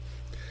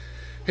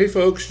Hey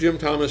folks, Jim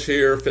Thomas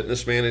here,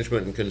 Fitness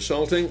Management and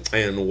Consulting,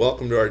 and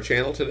welcome to our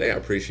channel today. I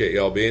appreciate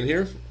y'all being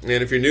here.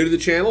 And if you're new to the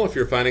channel, if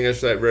you're finding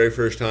us that very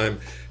first time,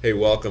 hey,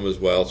 welcome as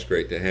well. It's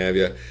great to have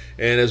you.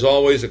 And as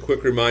always, a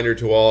quick reminder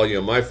to all,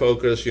 my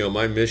focus,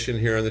 my mission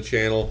here on the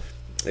channel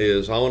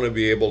is I want to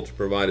be able to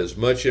provide as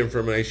much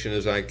information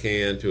as I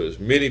can to as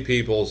many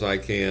people as I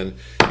can,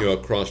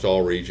 across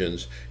all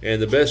regions.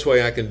 And the best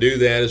way I can do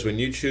that is when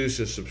you choose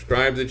to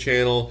subscribe to the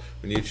channel,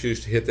 when you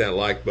choose to hit that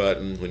like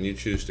button, when you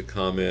choose to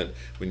comment,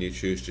 when you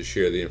choose to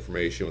share the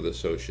information with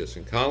associates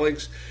and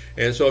colleagues.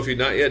 And so if you've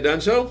not yet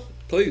done so,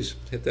 please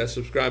hit that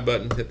subscribe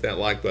button, hit that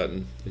like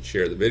button, and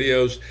share the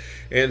videos.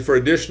 And for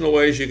additional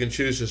ways you can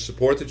choose to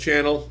support the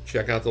channel,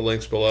 check out the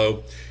links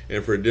below.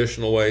 And for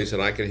additional ways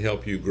that I can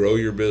help you grow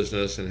your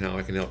business and how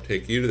I can help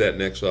take you to that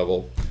next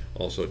level,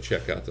 also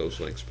check out those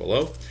links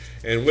below.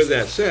 And with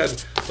that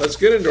said, let's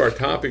get into our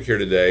topic here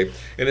today,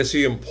 and it's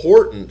the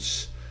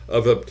importance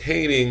of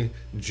obtaining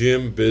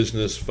gym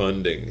business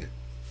funding.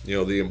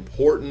 The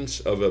importance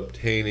of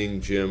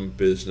obtaining gym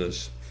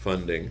business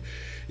funding.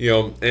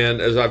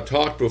 And as I've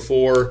talked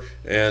before,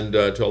 and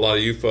to a lot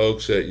of you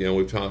folks that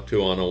we've talked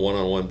to on a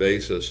one-on-one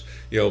basis,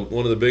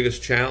 one of the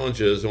biggest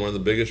challenges and one of the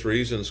biggest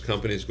reasons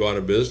companies go out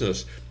of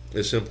business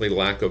is simply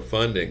lack of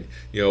funding.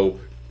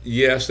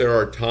 Yes, there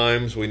are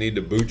times we need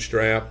to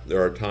bootstrap.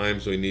 There are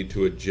times we need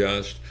to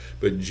adjust.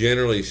 But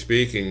generally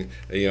speaking,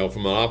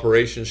 from an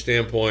operations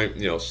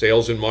standpoint,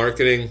 sales and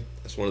marketing,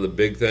 that's one of the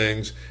big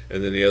things.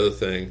 And then the other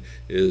thing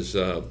is,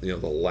 the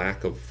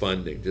lack of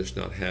funding, just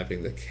not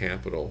having the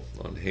capital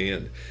on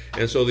hand.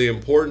 And so the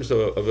importance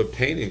of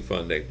obtaining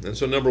funding. And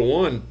so number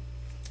one,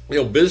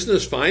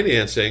 business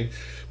financing,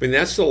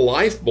 that's the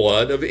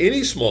lifeblood of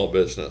any small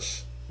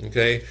business.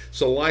 Okay,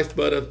 so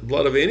lifeblood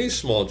of any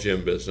small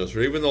gym business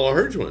or even the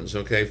large ones.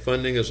 Okay,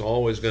 funding is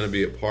always going to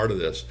be a part of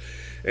this.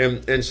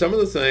 And some of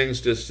the things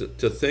just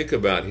to think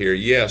about here,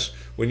 yes,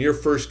 when you're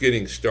first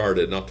getting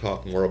started, and I'll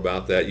talk more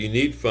about that, you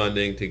need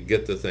funding to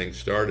get the thing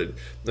started.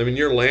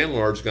 Your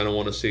landlord's going to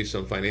want to see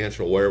some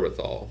financial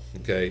wherewithal.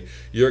 Okay,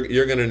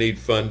 you're going to need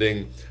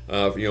funding,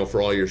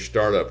 for all your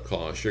startup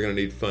costs. You're going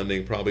to need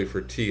funding probably for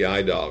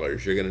TI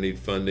dollars. You're going to need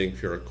funding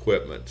for your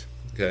equipment.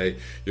 Okay,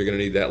 you're going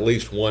to need at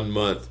least 1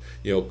 month,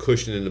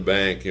 cushion in the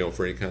bank,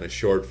 for any kind of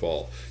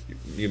shortfall.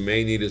 You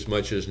may need as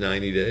much as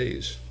 90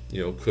 days.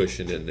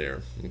 Cushion in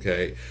there,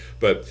 okay?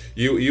 But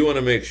you want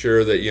to make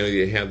sure that,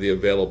 you have the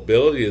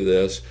availability of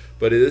this,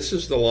 but this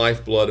is the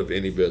lifeblood of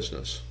any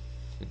business,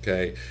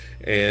 okay?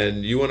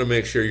 And you want to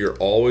make sure you're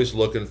always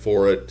looking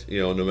for it,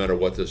 no matter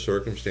what the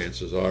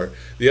circumstances are.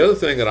 The other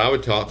thing that I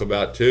would talk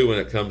about, too, when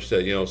it comes to,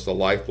 it's the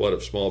lifeblood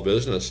of small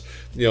business,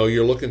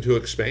 you're looking to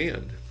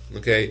expand.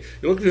 Okay,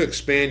 you're looking to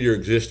expand your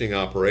existing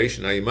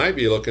operation. Now, you might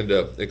be looking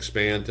to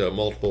expand to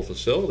multiple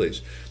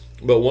facilities.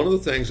 But one of the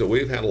things that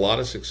we've had a lot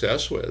of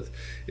success with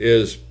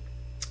is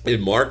in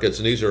markets,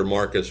 and these are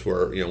markets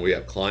where we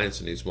have clients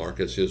in these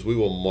markets, is we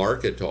will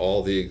market to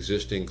all the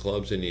existing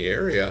clubs in the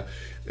area.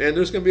 And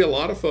there's going to be a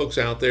lot of folks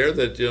out there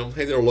that,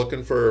 hey, they're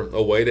looking for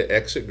a way to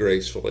exit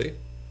gracefully.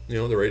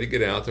 They're ready to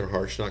get out, their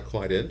heart's not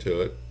quite into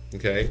it,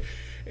 okay?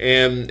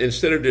 And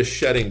instead of just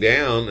shutting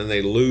down and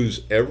they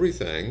lose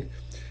everything,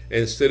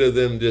 instead of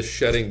them just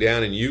shutting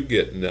down and you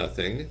get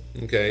nothing,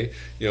 okay,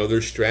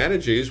 there's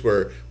strategies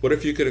where, what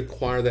if you could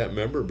acquire that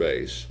member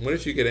base? What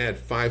if you could add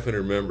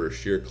 500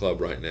 members to your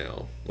club right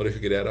now? What if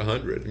you could add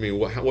 100?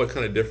 What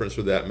kind of difference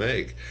would that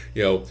make?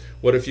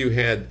 What if you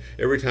had,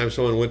 every time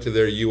someone went to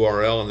their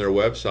URL on their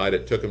website,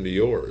 it took them to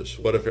yours?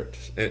 What if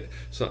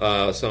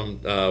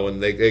when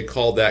they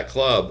called that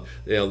club,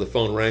 the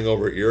phone rang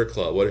over at your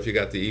club? What if you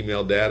got the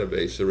email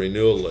database, the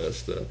renewal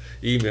list, the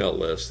email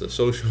list, the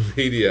social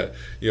media,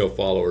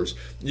 followers?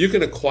 You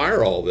can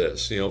acquire all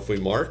this, if we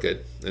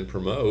market and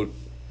promote,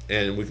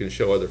 and we can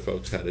show other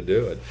folks how to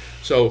do it.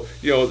 So,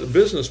 the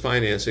business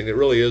financing, it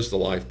really is the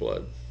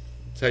lifeblood.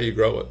 It's how you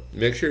grow it.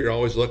 Make sure you're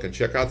always looking.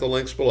 Check out the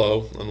links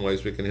below on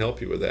ways we can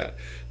help you with that.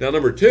 Now,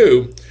 number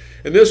two,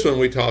 and this one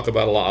we talk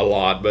about a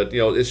lot, but,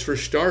 it's for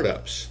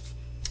startups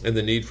and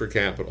the need for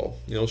capital.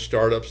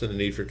 Startups and the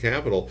need for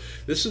capital.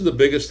 This is the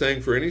biggest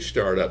thing for any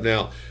startup.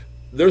 Now,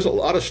 there's a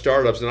lot of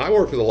startups, and I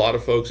work with a lot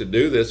of folks that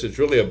do this. It's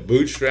really a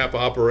bootstrap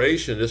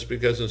operation just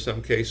because in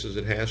some cases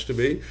it has to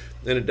be.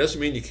 And it doesn't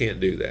mean you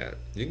can't do that.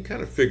 You can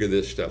kind of figure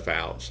this stuff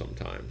out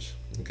sometimes,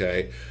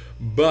 okay?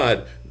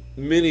 But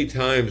many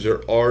times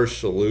there are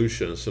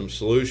solutions, some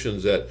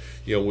solutions that,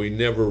 we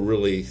never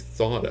really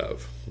thought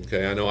of,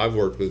 okay? I know I've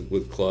worked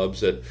with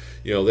clubs that,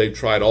 they've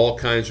tried all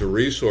kinds of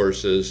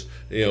resources,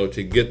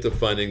 to get the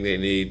funding they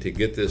need to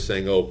get this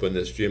thing open.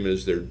 This gym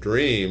is their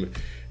dream.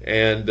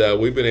 And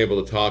we've been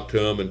able to talk to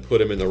them and put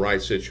them in the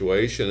right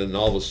situation, and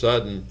all of a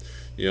sudden,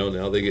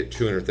 now they get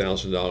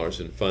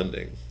 $200,000 in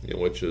funding,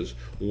 which is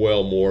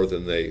well more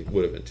than they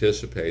would have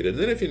anticipated.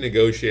 And then if you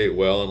negotiate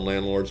well and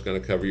landlord's going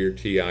to cover your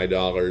TI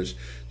dollars,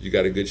 you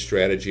got a good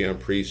strategy on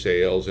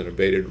pre-sales and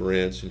abated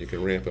rents, and you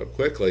can ramp up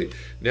quickly,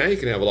 now you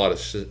can have a lot of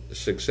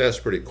success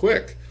pretty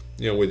quick,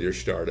 with your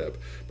startup.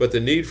 But the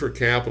need for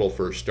capital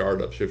for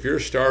startups. If you're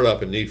a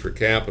startup and need for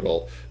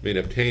capital,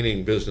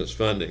 obtaining business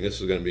funding, this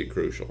is going to be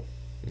crucial.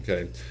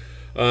 Okay.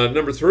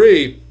 Number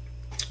 3,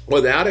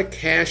 without a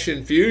cash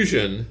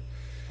infusion,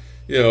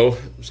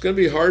 it's going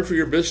to be hard for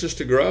your business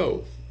to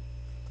grow.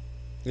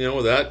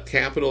 Without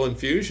capital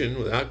infusion,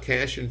 without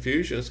cash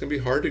infusion, it's going to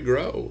be hard to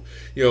grow.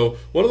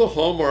 One of the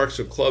hallmarks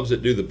of clubs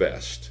that do the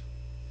best,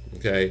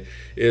 okay,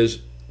 is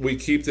we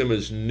keep them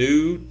as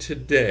new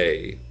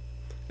today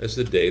as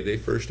the day they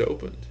first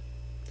opened.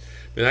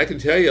 I can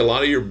tell you, a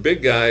lot of your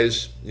big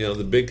guys,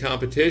 the big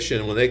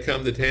competition, when they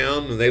come to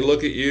town and they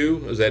look at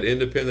you as that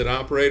independent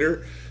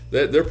operator,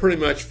 they're pretty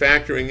much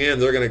factoring in,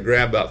 they're going to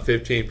grab about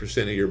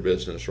 15% of your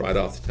business right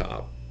off the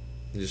top.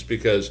 Just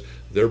because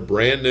they're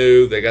brand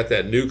new, they got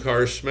that new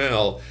car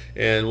smell,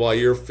 and while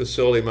your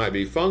facility might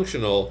be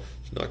functional,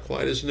 it's not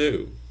quite as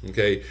new.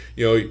 Okay,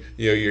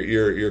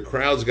 your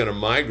crowd's going to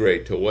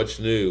migrate to what's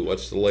new,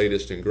 what's the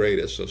latest and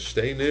greatest. So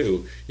stay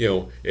new.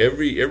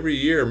 Every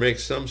year make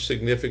some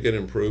significant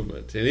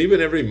improvement, and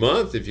even every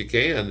month if you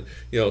can,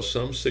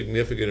 some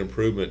significant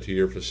improvement to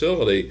your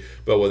facility.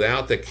 But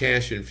without the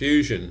cash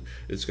infusion,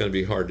 it's going to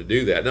be hard to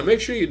do that. Now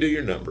make sure you do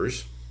your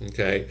numbers.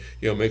 Okay,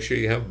 make sure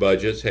you have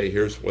budgets. Hey,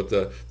 here's what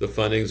the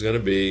funding is going to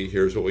be.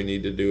 Here's what we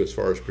need to do as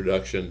far as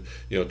production,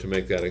 to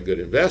make that a good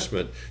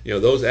investment.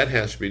 That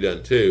has to be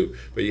done too.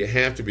 But you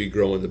have to be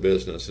growing the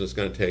business, and it's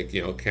going to take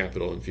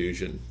capital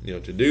infusion, to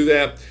do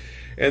that.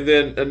 And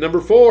then number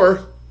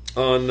 4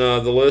 on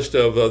the list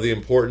of the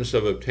importance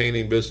of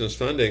obtaining business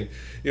funding,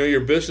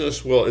 your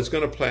business it's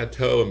going to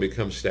plateau and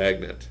become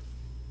stagnant.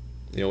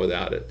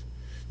 Without it,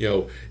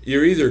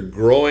 you're either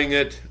growing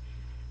it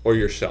or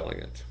you're selling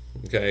it.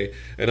 Okay,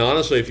 and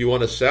honestly, if you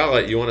want to sell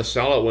it,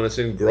 when it's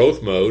in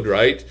growth mode,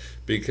 right?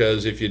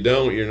 Because if you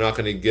don't, you're not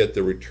going to get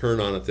the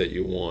return on it that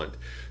you want.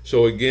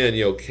 So again,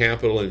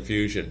 capital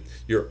infusion.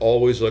 You're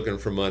always looking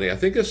for money. I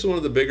think this is one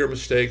of the bigger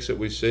mistakes that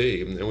we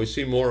see, and we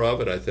see more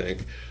of it, I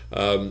think.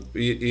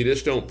 You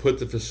just don't put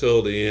the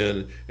facility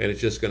in, and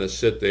it's just going to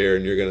sit there,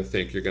 and you're going to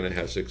think you're going to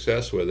have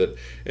success with it.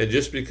 And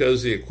just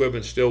because the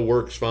equipment still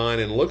works fine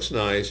and looks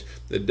nice,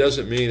 that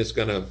doesn't mean it's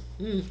going to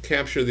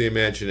capture the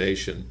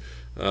imagination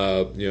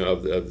of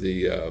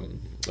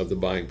the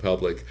buying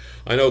public.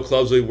 I know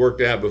clubs we've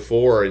worked at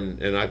before,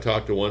 and I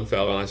talked to one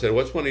fellow and I said,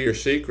 "What's one of your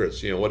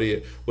secrets? What do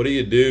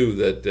you do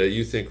that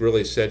you think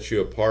really sets you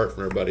apart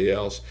from everybody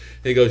else?"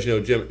 And he goes,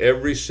 "Jim,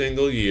 every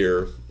single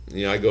year,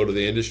 I go to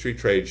the industry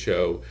trade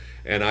show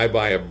and I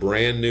buy a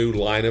brand new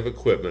line of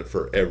equipment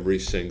for every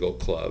single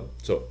club.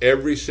 So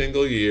every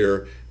single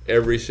year,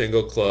 every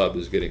single club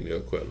is getting new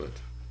equipment."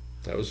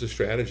 That was the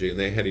strategy, and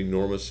they had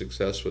enormous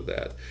success with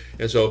that.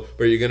 And so,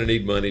 but you're going to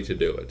need money to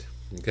do it.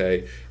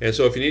 Okay, and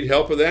so if you need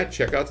help with that,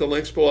 check out the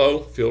links below.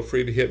 Feel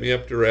free to hit me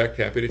up direct.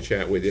 Happy to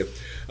chat with you.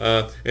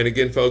 And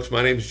again, folks,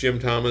 my name is Jim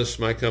Thomas.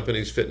 My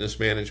company's Fitness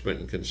Management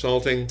and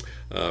Consulting.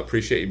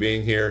 Appreciate you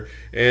being here.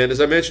 And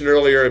as I mentioned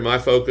earlier, my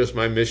focus,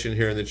 my mission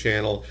here in the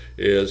channel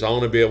is I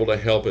want to be able to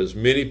help as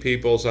many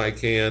people as I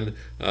can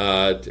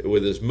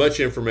with as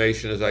much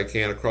information as I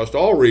can across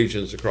all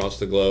regions across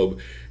the globe.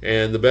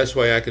 And the best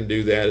way I can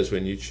do that is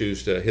when you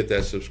choose to hit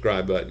that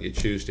subscribe button, you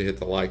choose to hit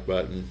the like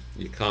button,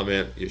 you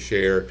comment, you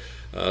share.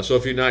 So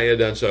if you've not yet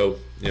done so,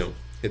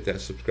 hit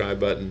that subscribe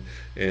button,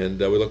 and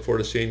we look forward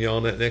to seeing you all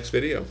in that next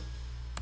video.